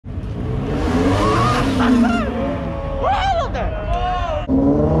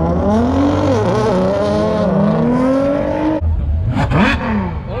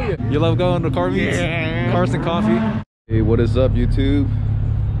going to car meets? Yeah. Cars and coffee. Hey, what is up, YouTube?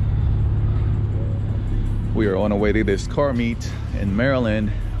 We are on our way to this car meet in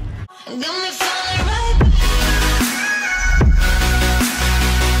Maryland.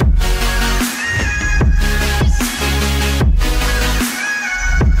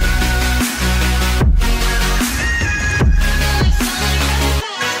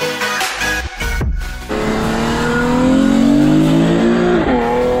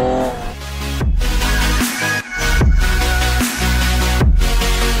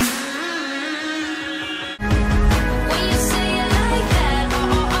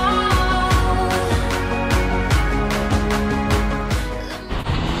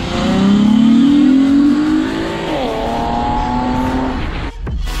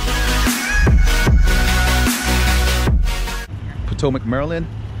 Potomac, Maryland,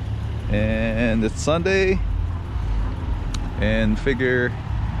 and it's Sunday, and figure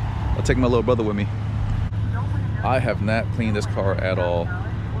I'll take my little brother with me. I have not cleaned this car at all.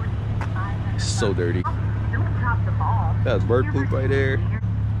 It's so dirty. That's bird poop right there.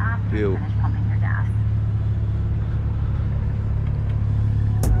 Ew.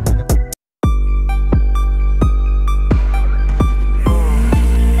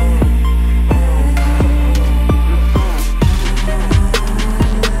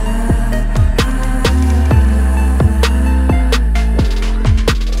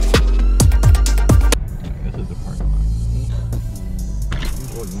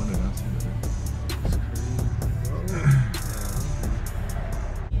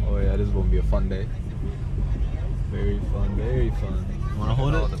 Funday. Very fun, very fun. Wanna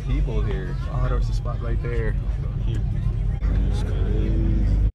hold it? All the people here. Oh, there's a spot right there.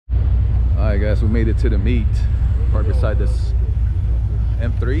 Alright guys, we made it to the meet. Right beside this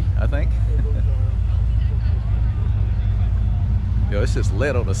M3, I think. Yo, it's just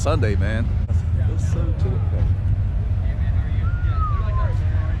lit on a Sunday, man. That's so cool.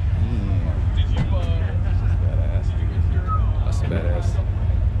 That's badass.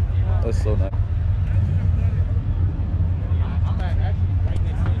 That's so nice.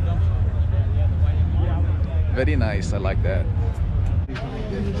 Very nice. I like that.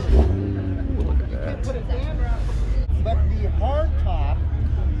 Look at that. But the hard top,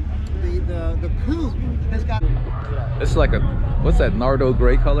 the coupe has got. It's like a, what's that, Nardo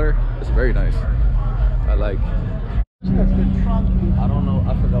gray color? It's very nice. I like. I don't know.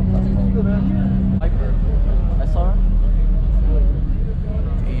 I forgot what that's called. Viper. I saw her.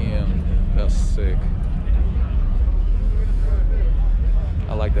 That's sick.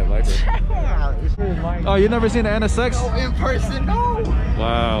 I like that Viper. Oh, you never seen the NSX? Oh, in person, no.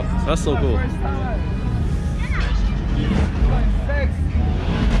 Wow, that's so cool.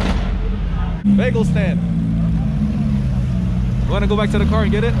 Bagel stand. Want to go back to the car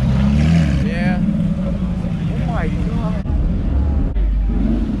and get it? Yeah. Oh my god.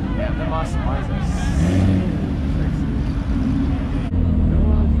 Yeah, they're awesome.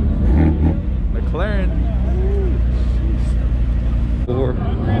 McLaren. 4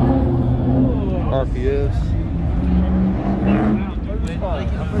 RPS.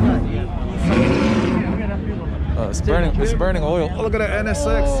 It's burning oil. Oh, look at that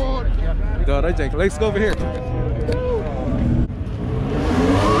NSX. God, I think. Let's go over here.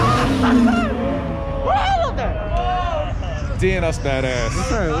 Damn, that's badass.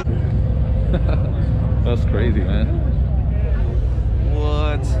 That's crazy, man.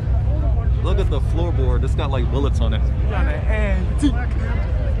 What? Look at the floorboard. It's got like bullets on it.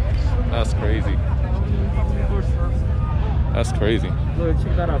 That's crazy. That's crazy. Look,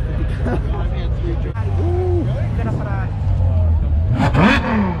 check that out.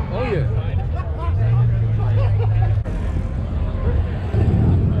 Oh yeah.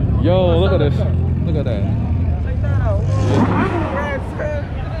 Yo, look at this. Look at that. Check that out.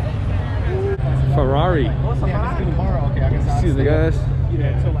 Ferrari. Excuse me, guys.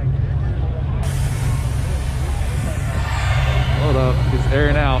 Hold up, it's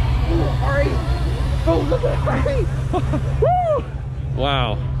airing out. Oh, look at that.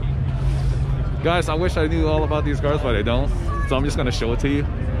 Wow. Guys, I wish I knew all about these cars, but I don't. So I'm just gonna show it to you.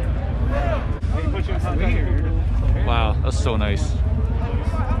 Wow, that's so nice.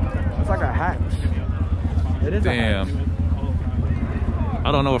 It's like a hatch. It is. Damn. A hatch.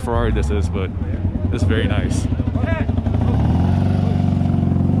 I don't know what Ferrari this is, but it's very nice.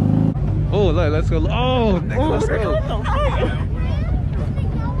 Oh, look, let's go. Oh, let's go.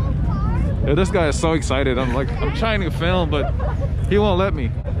 Yeah, this guy is so excited. I'm trying to film, but he won't let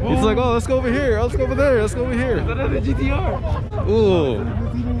me. He's like, oh, let's go over here. Let's go over there. Let's go over here. The GTR. Ooh.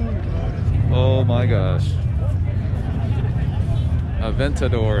 Oh my gosh.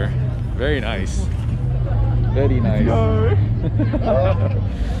 Aventador. Very nice. Very nice.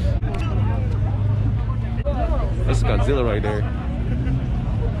 That's Godzilla right there.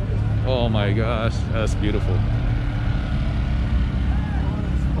 Oh my gosh, that's beautiful.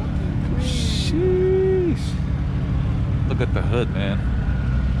 Sheesh. Look at the hood, man.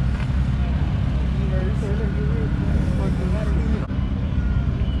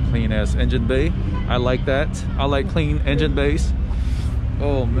 Clean ass engine bay. I like that. I like clean engine bays.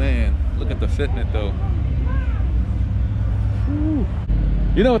 Oh man, look at the fitment though. Whew.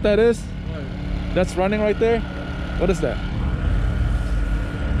 You know what that is? What? That's running right there. What is that?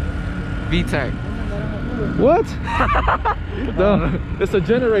 VTEC. What? No, it's a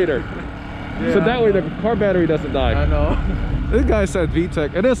generator. Yeah, so that way the car battery doesn't die. I know. This guy said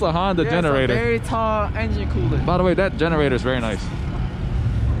VTEC. It is a Honda generator. It's a very tall engine coolant. By the way, that generator is very nice.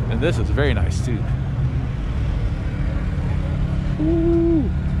 And this is very nice too. Ooh.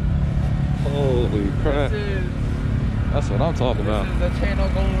 Holy crap. That's what I'm talking about. This is the channel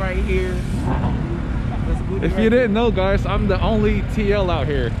going right here. If you didn't know, guys, I'm the only TL out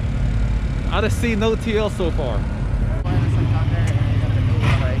here. I done seen no TL so far.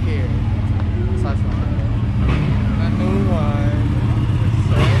 Right here. The new one.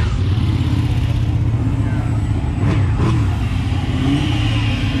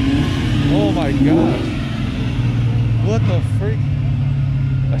 Oh my gosh. What the freak?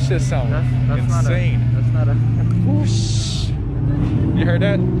 That shit sounds insane. That's not a Whoosh. You heard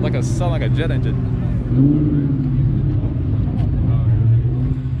that? Like a sound like a jet engine.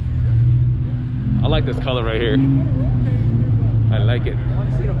 I like this color right here. I like it.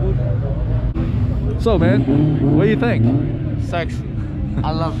 So man, what do you think? Sexy.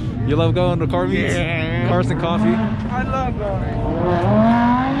 I love it. You love going to car meets? Yeah. Cars and coffee? I love going.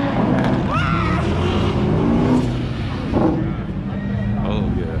 Oh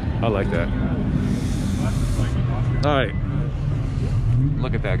yeah, I like that. All right,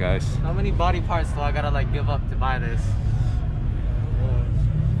 look at that, guys. How many body parts do I gotta like give up to buy this?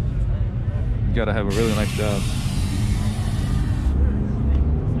 You gotta have a really nice job.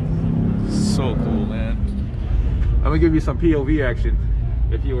 So cool, man. I'm gonna give you some POV action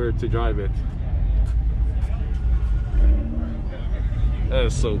if you were to drive it. That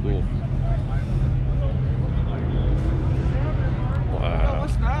is so cool. Wow.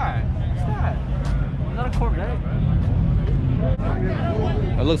 What's that? What's that? Is that a Corvette?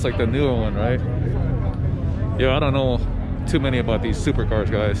 That looks like the newer one, right? Yo, I don't know too many about these supercars,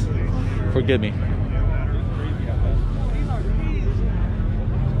 guys. Forgive me.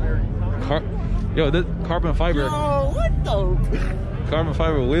 Yo, this carbon fiber. Oh, what the? Carbon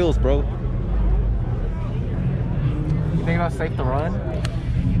fiber wheels, bro. You think that's safe to run?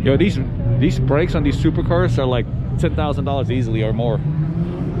 Yo, these brakes on these supercars are like $10,000 easily or more.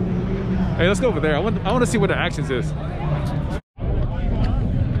 Hey, let's go over there. I want to see what the actions is.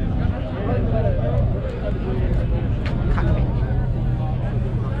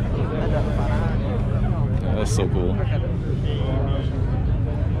 Yeah, that's so cool.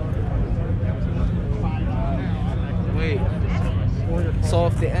 Wait. So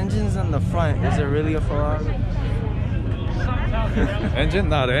if the engine's in the front, is it really a Ferrari? Engine?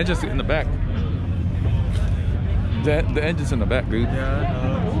 Nah, the engine's in the back. The engine's in the back, dude. Yeah.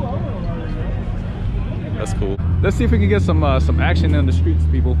 That's cool. Let's see if we can get some action in the streets,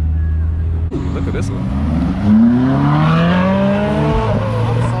 people. Look at this one.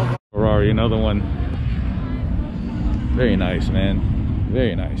 Ferrari, another one. Very nice, man.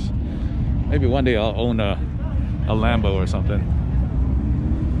 Very nice. Maybe one day I'll own a Lambo or something.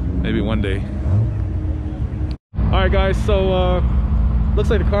 Maybe one day. All right, guys. So looks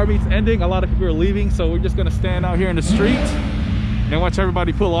like the car meet's ending. A lot of people are leaving, so we're just gonna stand out here in the street and watch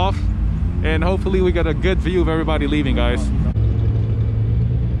everybody pull off. And hopefully we get a good view of everybody leaving, guys.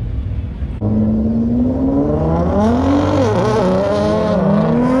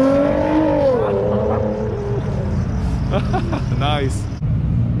 Nice.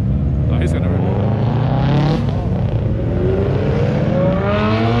 Oh, he's gonna.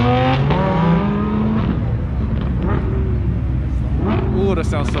 Ooh, that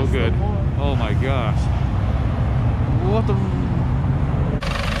sounds so good. Oh my gosh. What the?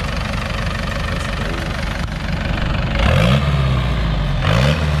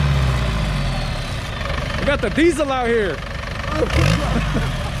 We got the diesel out here.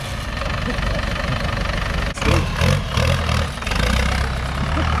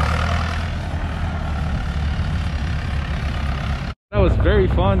 That was very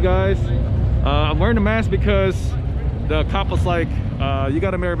fun, guys. I'm wearing a mask because the cop was like, you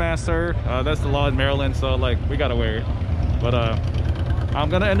gotta wear a mask, sir. That's the law in Maryland, so like we gotta wear it. But I'm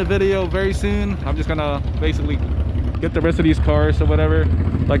gonna end the video very soon. I'm just gonna basically get the rest of these cars or whatever,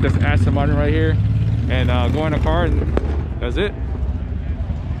 like this Aston Martin right here, and go in the car, and that's it.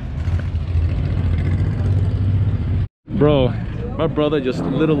 Bro, my brother just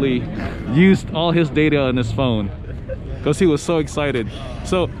literally used all his data on his phone because he was so excited.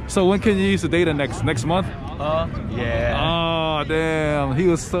 So when can you use the data next month? Yeah. Oh damn, he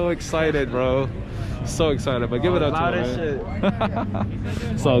was so excited, bro. So excited, but give it up to him, man.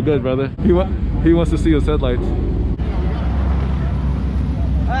 It's all good, brother. He wants to see his headlights.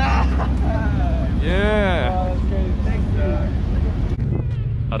 Yeah.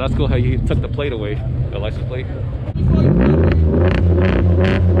 Oh, that's cool how you took the plate away, the license plate.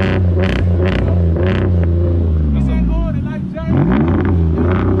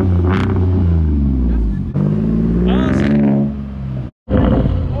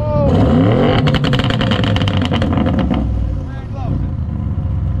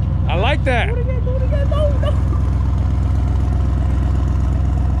 I like that.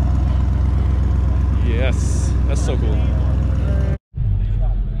 Yes, that's so cool.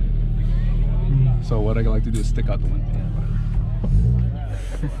 So what I like to do is stick out the window.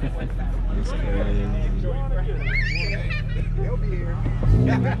 They'll be here.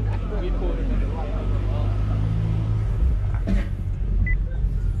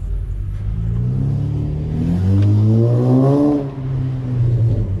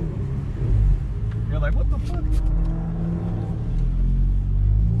 You're like, what the fuck?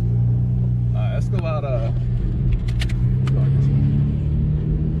 Alright, let's go out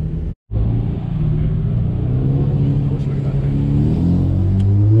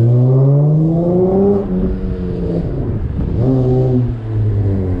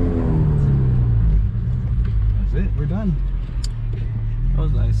We're done. That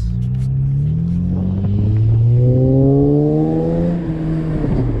was nice.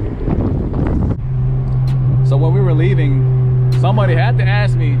 So when we were leaving, somebody had to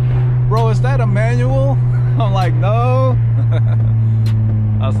ask me, bro, is that a manual? I'm like, no.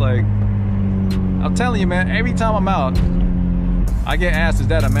 I was like, I'm telling you, man, every time I'm out, I get asked, is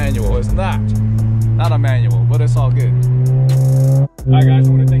that a manual? It's not a manual, but it's all good. Alright guys,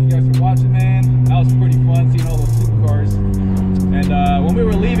 I want to thank you guys for watching, man. That was pretty fun seeing all those supercars. And when we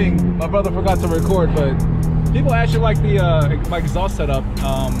were leaving, my brother forgot to record, but people actually like the my exhaust setup.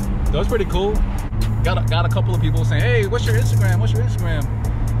 That was pretty cool. Got a couple of people saying, hey, what's your Instagram? What's your Instagram?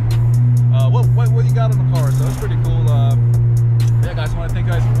 What you got on the car? So that's pretty cool. Yeah guys, I want to thank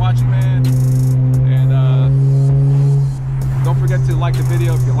you guys for watching, man. And don't forget to like the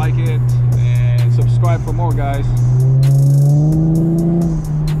video if you like it, and subscribe for more, guys.